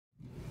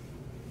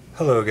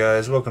Hello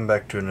guys, welcome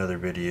back to another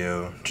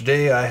video.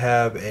 Today I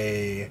have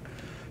a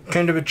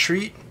kind of a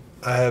treat.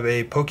 I have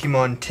a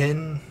Pokemon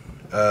tin.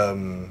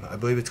 I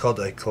believe it's called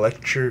a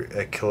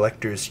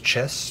collector's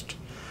chest.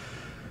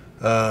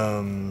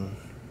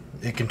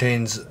 It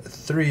contains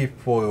 3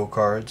 foil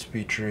cards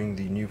featuring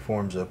the new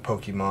forms of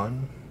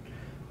Pokemon,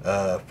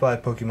 5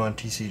 Pokemon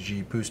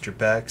TCG booster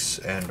packs,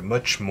 and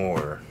much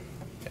more.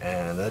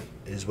 And that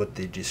is what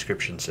the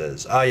description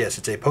says. Ah yes,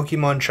 it's a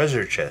Pokemon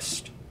treasure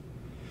chest.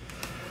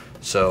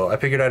 So I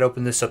figured I'd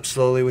open this up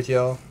slowly with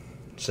y'all,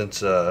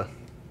 since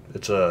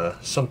it's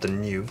something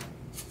new.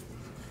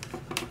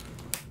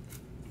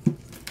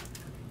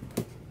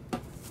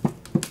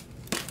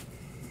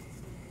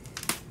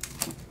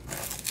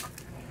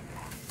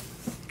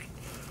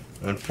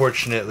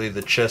 Unfortunately,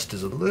 the chest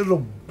is a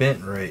little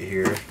bent right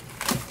here,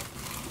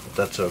 but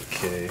that's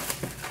okay.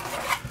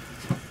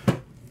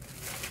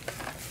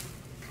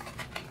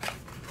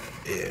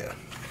 Yeah.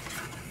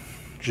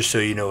 Just so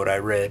you know what I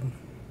read.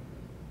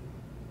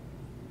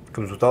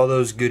 Comes with all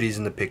those goodies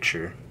in the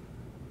picture.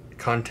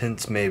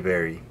 Contents may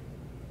vary.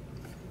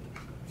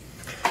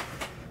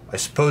 I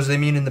suppose they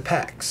mean in the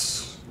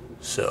packs.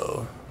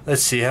 So,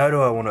 let's see, how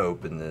do I want to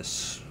open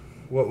this?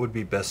 What would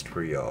be best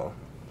for y'all?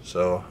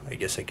 So, I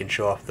guess I can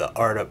show off the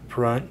art up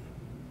front.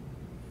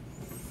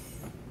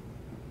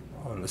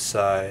 On the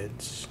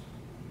sides.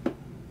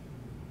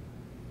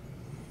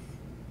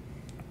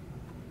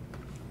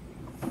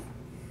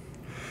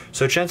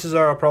 So chances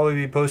are I'll probably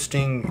be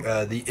posting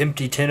the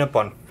empty tin up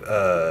on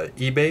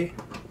eBay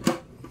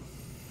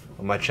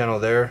on my channel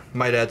there.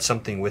 Might add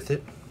something with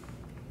it.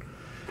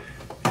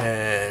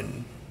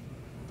 And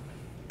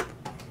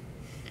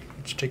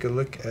let's take a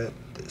look at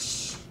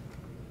this.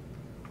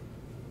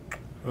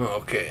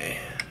 Okay.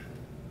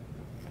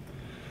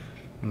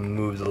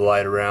 Move the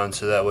light around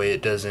so that way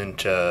it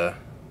doesn't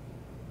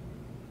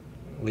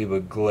leave a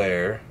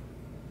glare.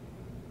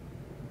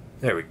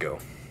 There we go.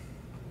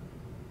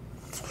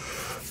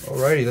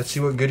 Alrighty, let's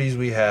see what goodies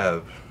we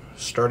have.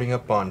 Starting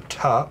up on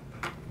top,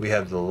 we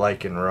have the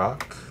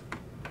Lycanroc.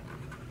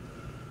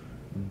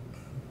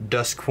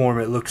 Dusk form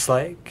it looks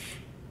like.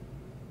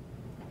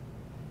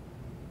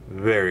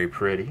 Very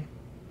pretty.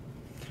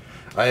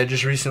 I had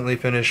just recently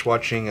finished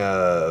watching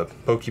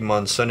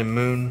Pokemon Sun and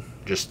Moon,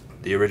 just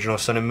the original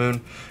Sun and Moon,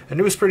 and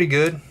it was pretty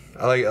good.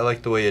 I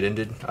like the way it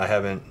ended. I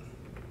haven't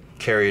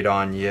carried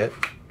on yet.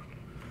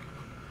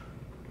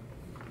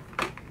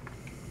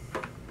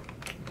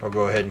 I'll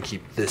go ahead and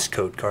keep this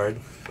code card.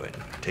 Go ahead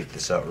and take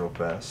this out real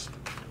fast.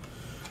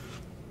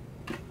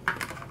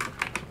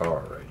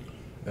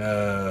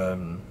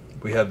 Alrighty.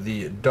 We have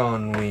the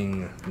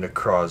Dawnwing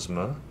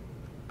Necrozma.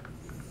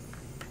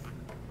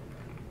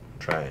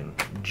 Try and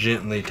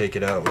gently take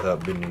it out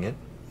without bending it.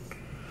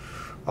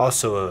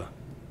 Also a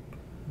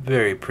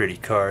very pretty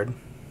card.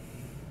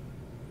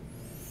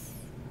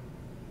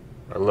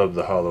 I love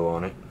the holo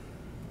on it.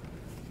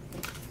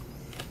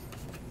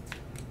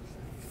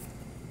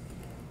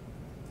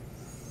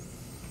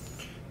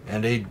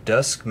 And a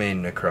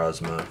Duskmane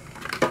Necrozma.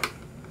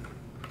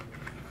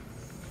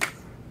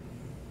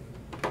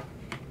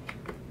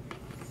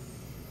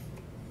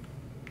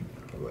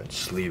 I'll go ahead and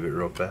sleeve it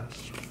real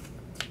fast.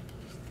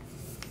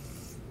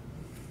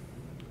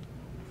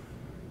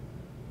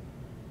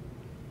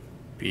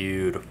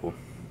 Beautiful.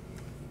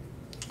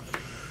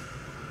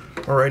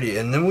 Alrighty,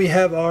 and then we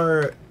have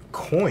our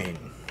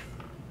coin.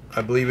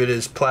 I believe it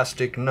is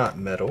plastic, not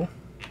metal.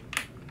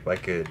 If I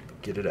could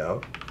get it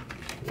out.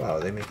 Wow,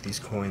 they make these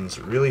coins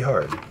really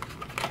hard.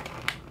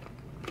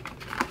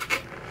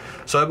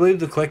 So I believe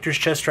the collector's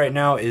chest right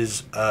now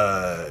is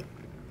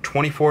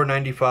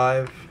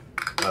 $24.95.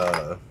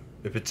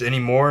 If it's any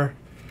more,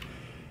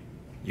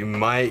 you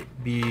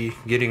might be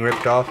getting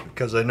ripped off,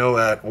 because I know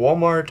at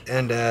Walmart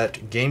and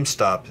at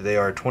GameStop they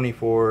are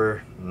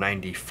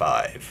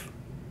 $24.95.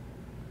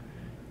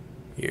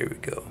 Here we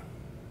go.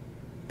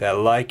 That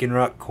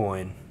Lycanroc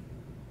coin.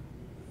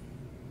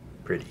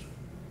 Pretty.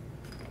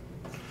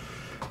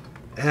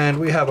 And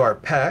we have our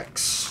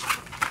packs.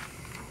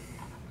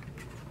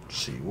 Let's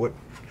see, what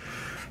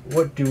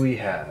do we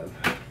have?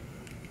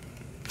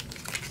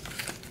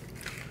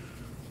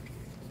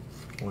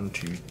 1,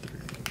 2,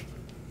 3.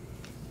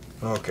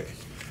 Okay.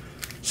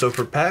 So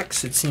for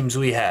packs, it seems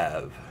we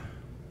have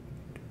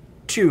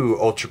 2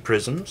 Ultra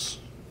Prisms,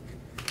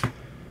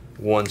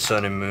 1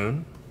 Sun and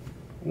Moon,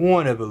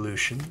 1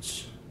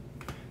 Evolutions,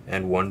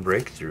 and 1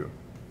 Breakthrough.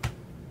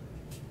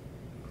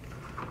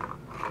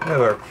 We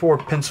have our 4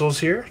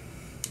 pencils here.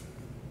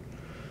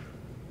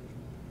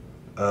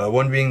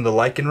 One being the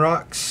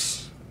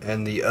Lycanrocs,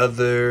 and the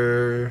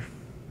other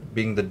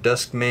being the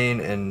Duskmane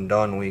and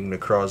Dawnwing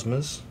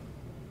Necrozmas.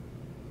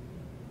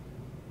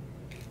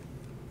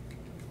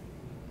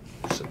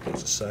 Set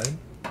those aside.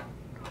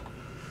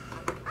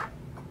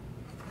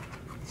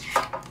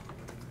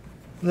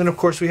 And then of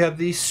course we have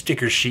these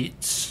sticker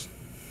sheets.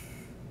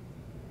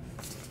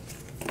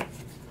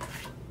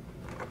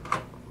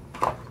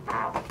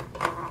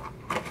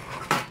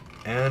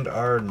 And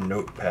our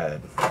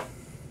notepad.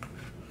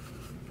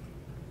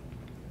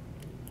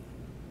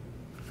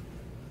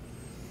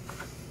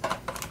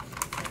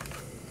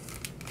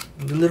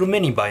 The little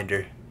mini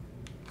binder.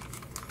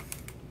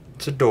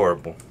 It's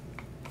adorable.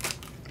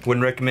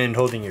 Wouldn't recommend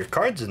holding your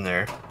cards in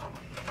there.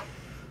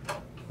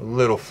 A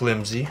little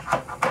flimsy.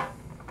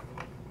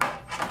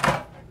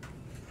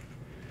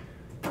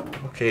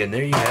 Okay, and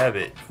there you have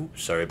it.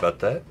 Oops, sorry about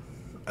that.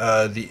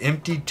 The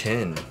empty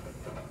tin.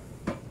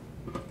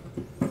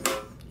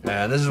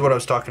 And this is what I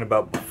was talking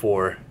about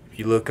before. If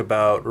you look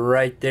about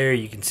right there,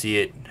 you can see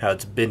it, how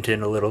it's bent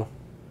in a little.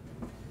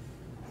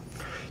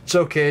 It's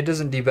okay, it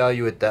doesn't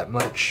devalue it that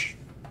much.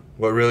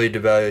 What really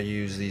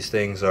devalues these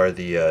things are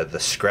the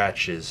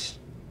scratches,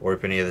 or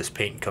if any of this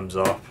paint comes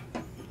off.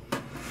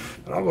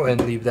 And I'll go ahead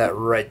and leave that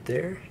right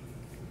there.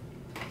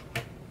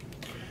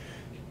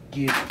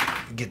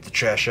 Get the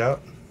trash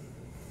out.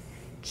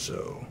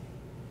 So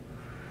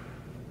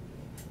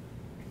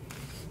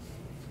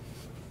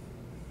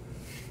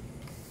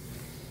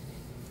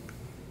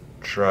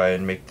try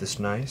and make this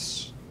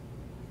nice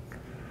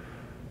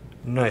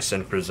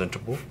and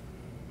presentable.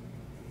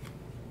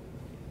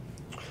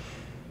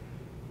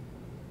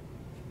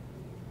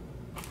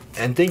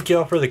 And thank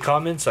y'all for the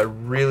comments. I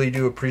really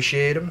do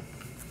appreciate them.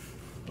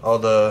 All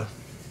the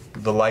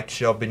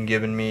likes y'all been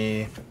giving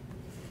me.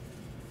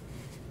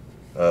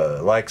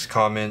 Likes,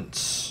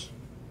 comments,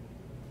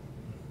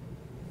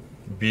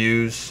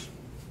 views.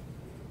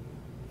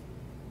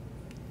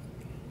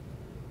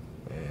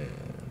 And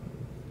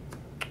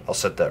I'll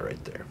set that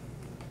right there.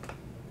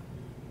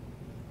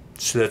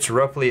 So that's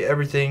roughly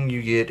everything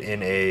you get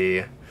in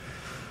a,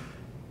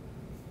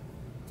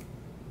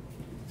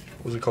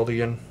 what was it called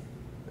again?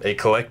 A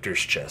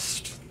collector's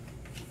chest.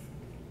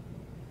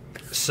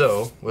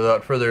 So,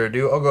 without further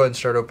ado, I'll go ahead and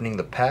start opening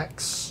the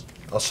packs.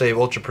 I'll save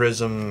Ultra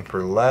Prism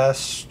for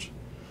last.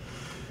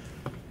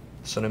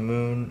 Sun and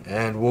Moon,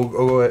 and we'll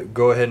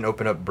go ahead and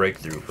open up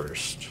Breakthrough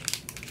first.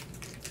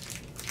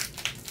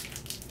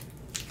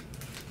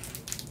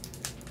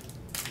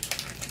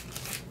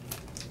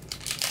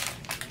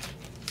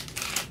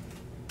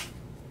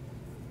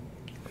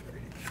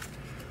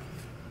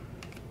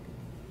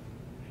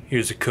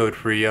 Here's a code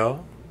for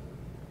y'all.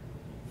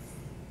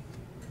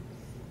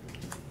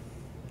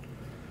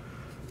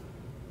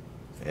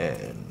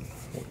 And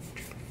 1,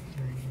 2,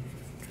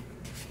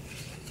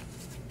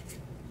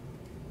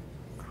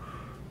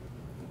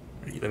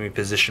 3. Let me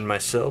position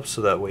myself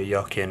so that way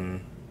y'all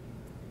can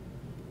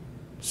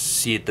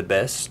see it the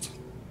best.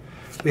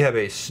 We have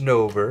a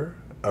Snover,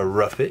 a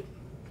Ruffet,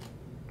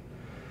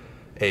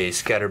 a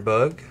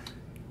Scatterbug,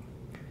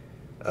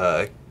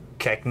 a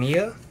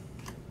Cacnea,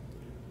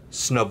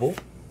 Snubble,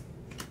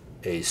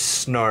 a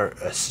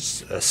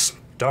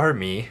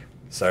Starmie,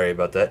 sorry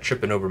about that,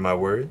 tripping over my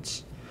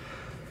words,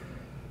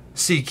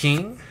 Sea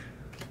King,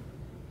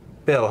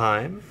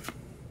 Belheim,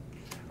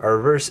 our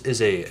reverse is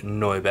a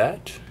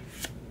Noibat,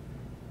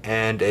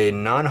 and a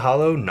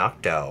non-hollow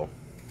Noctowl.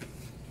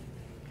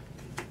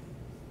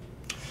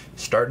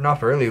 Starting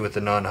off early with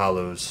the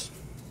non-hollows.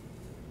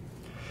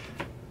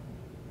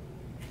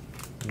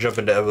 Jump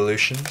into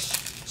evolutions.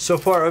 So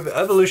far,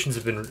 evolutions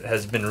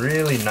has been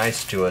really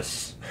nice to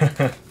us.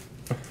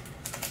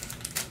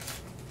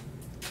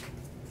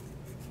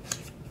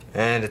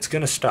 And it's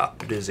gonna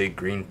stop. It is a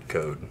green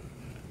code.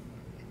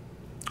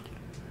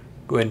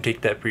 Go ahead and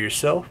take that for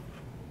yourself.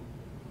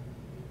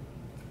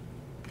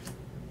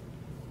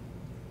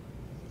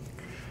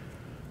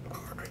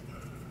 Alright.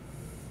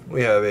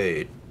 We have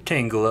a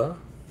Tangela,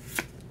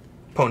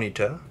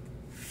 Ponyta,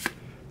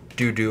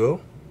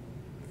 Doduo,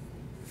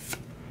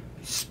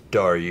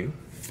 Staryu,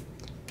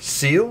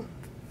 Seal.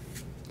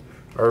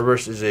 Our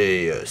reverse is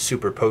a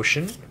Super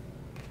Potion.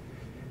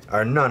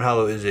 Our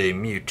non-hollow is a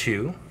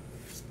Mewtwo.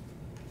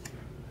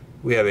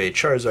 We have a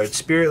Charizard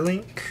Spirit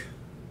Link,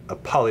 a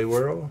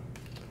Poliwhirl,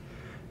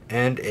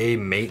 and a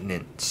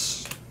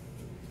Maintenance.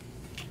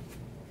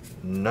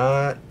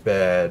 Not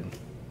bad.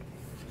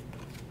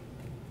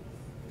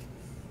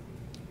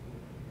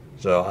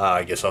 So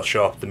I guess I'll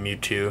show off the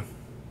Mewtwo.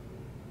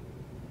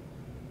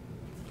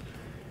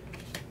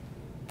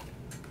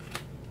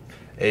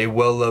 A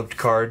well-loved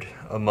card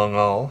among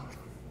all.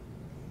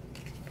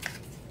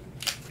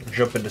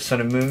 Jump into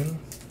Sun and Moon.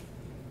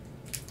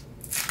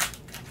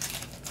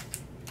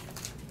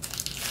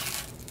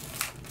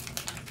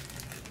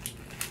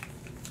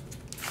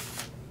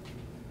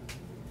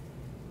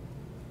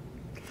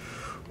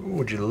 Ooh,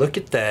 would you look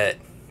at that?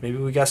 Maybe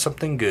we got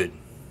something good.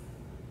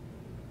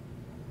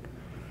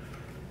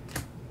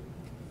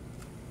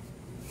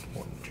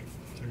 One, two,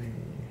 three.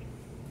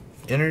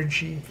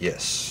 Energy?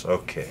 Yes,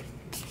 okay.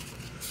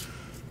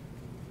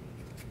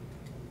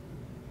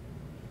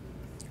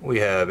 We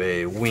have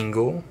a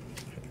Wingull,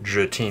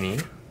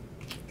 Dratini,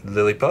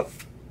 Lillipup,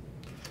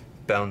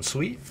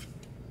 Bounsweet,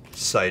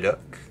 Psyduck,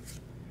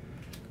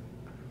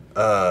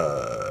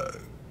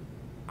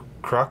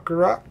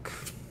 Krokorok,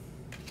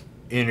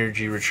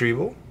 Energy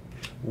Retrieval,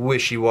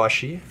 Wishy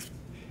Washy.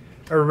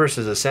 Our reverse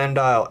is a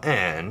Sandile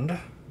and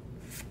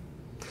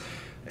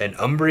an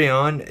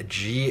Umbreon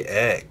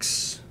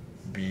GX.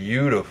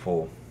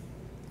 Beautiful.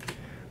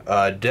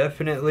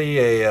 Definitely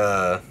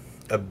a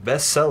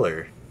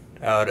bestseller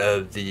out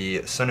of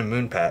the Sun and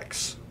Moon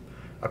packs.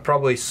 I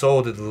probably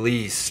sold at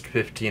least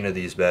 15 of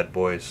these bad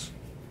boys.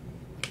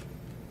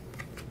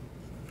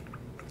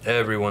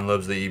 Everyone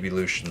loves the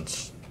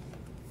Evolutions.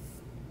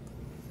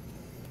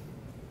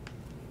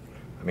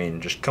 I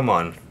mean, just come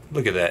on.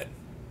 Look at that.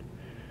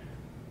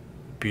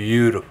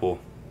 Beautiful.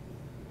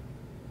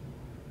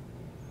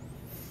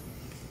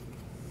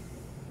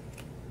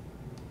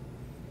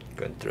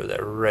 Go ahead and throw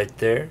that right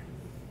there.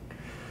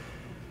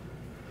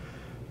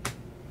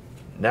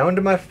 Now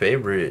into my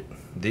favorite,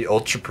 the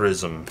Ultra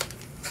Prism.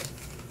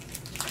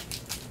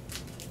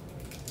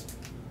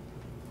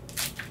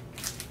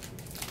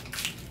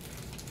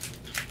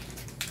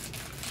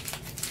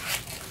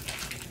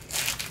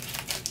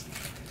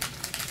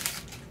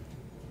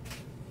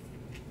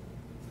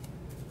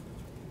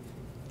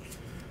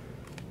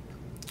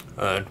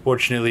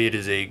 Unfortunately, it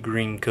is a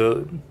green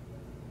code.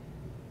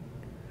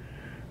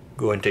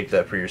 Go and take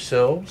that for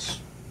yourselves.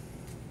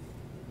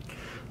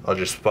 I'll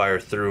just fire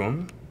through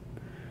them.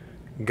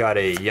 Got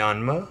a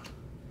Yanma,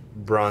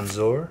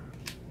 Bronzor,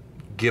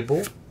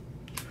 Gibble,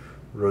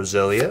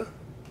 Roselia,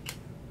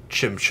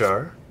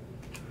 Chimchar,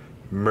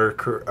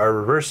 our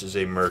reverse is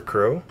a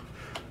Murkrow,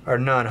 our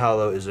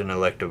non-hollow is an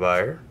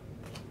Electivire,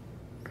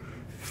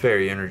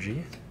 Fairy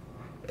Energy,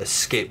 a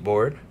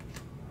Skateboard,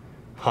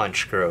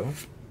 Honchkrow,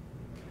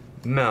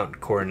 Mount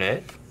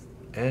Coronet,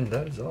 and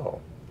that is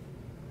all.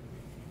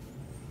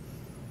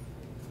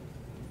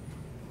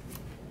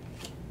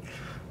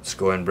 Let's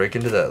go ahead and break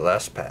into that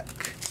last pack.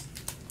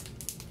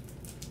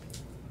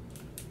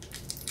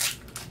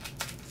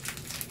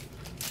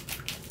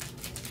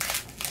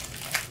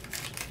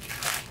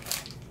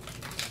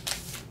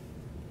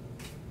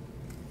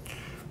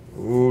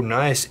 Ooh,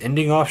 nice.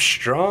 Ending off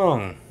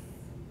strong.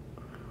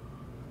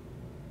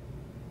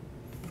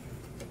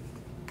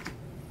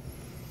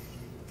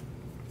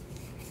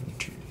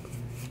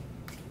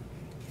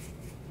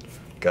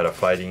 Got a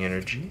Fighting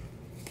Energy.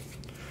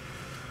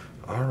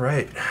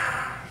 Alright.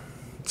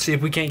 Let's see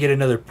if we can't get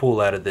another pull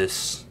out of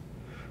this.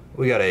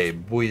 We got a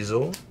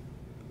Buizel.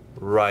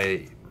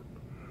 Oh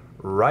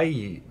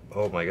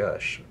my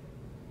gosh.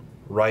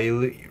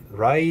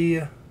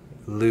 Railu.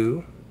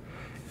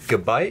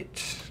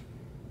 Gabite.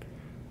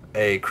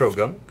 A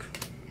Krogunk.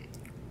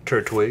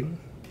 Turtwig.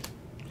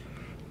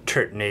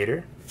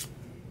 Turtonator.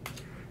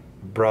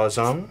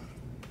 Brazong.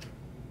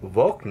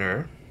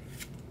 Volkner.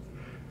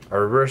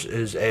 Our reverse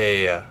is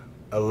a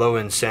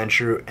Alolan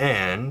Sandshrew,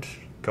 and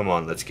come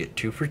on, let's get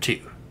 2 for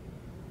 2.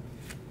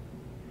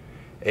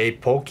 A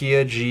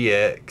Palkia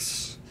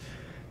GX.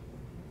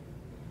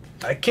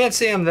 I can't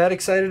say I'm that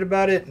excited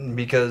about it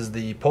because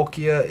the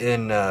Palkia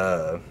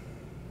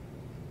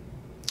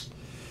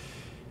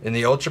in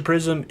the Ultra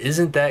Prism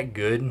isn't that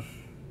good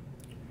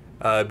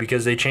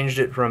because they changed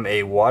it from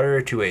a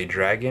water to a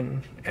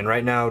dragon, and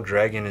right now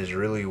dragon is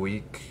really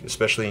weak,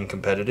 especially in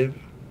competitive.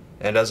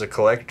 And as a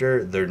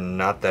collector, they're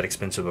not that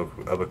expensive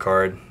of a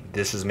card.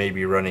 This is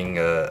maybe running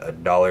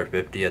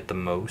 $1.50 at the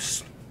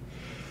most.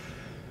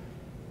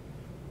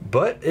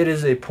 But it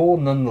is a pull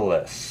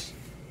nonetheless.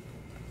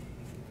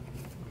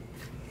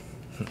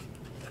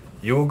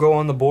 You will go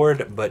on the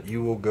board, but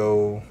you will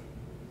go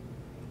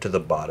to the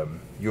bottom.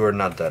 You are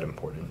not that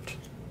important.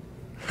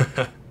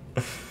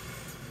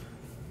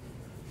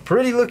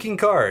 Pretty looking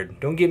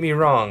card, don't get me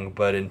wrong,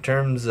 but in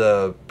terms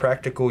of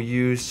practical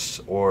use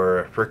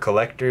or for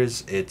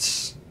collectors,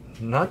 it's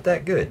not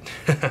that good.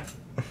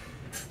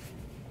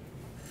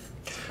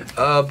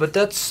 But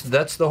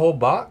that's the whole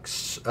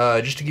box.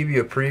 Just to give you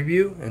a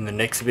preview, in the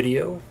next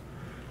video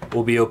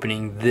we'll be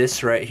opening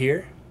this right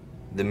here,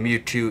 the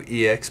Mewtwo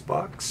EX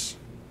box.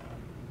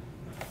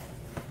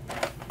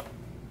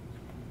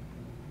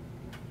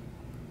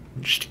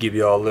 Just to give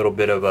you all a little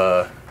bit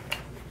of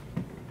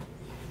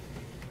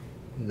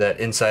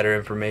that insider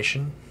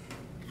information.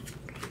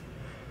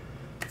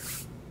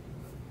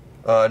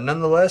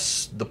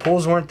 Nonetheless, the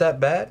pulls weren't that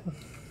bad.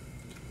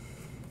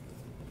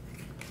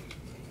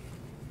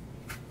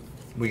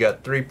 We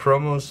got 3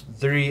 promos,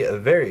 3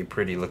 very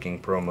pretty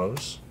looking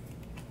promos.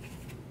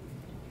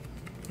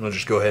 We'll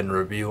just go ahead and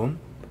review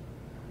them.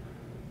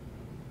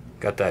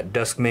 Got that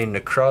Duskmane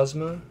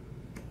Necrozma,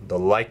 the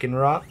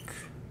Lycanroc,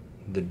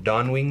 the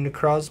Dawnwing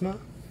Necrozma,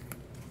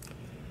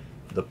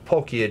 the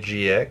Palkia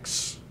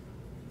GX,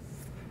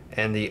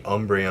 and the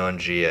Umbreon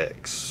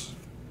GX.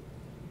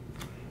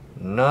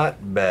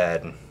 Not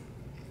bad.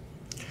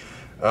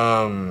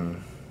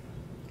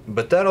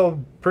 But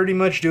that'll pretty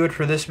much do it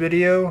for this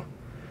video.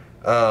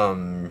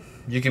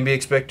 You can be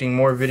expecting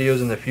more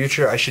videos in the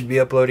future. I should be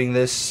uploading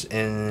this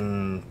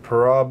in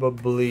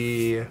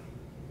probably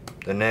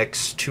the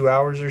next 2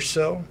 hours or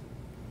so.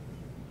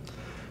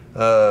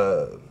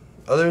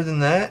 Other than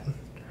that,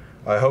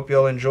 I hope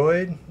y'all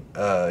enjoyed.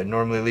 I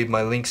normally leave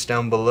my links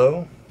down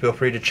below. Feel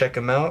free to check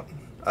them out.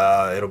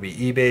 It'll be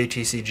eBay,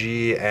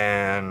 TCG,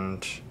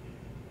 and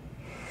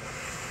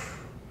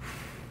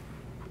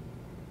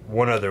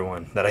one other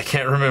one that I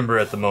can't remember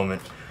at the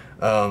moment.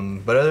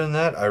 But other than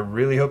that, I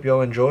really hope y'all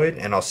enjoyed,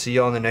 and I'll see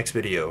y'all in the next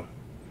video.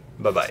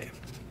 Bye-bye.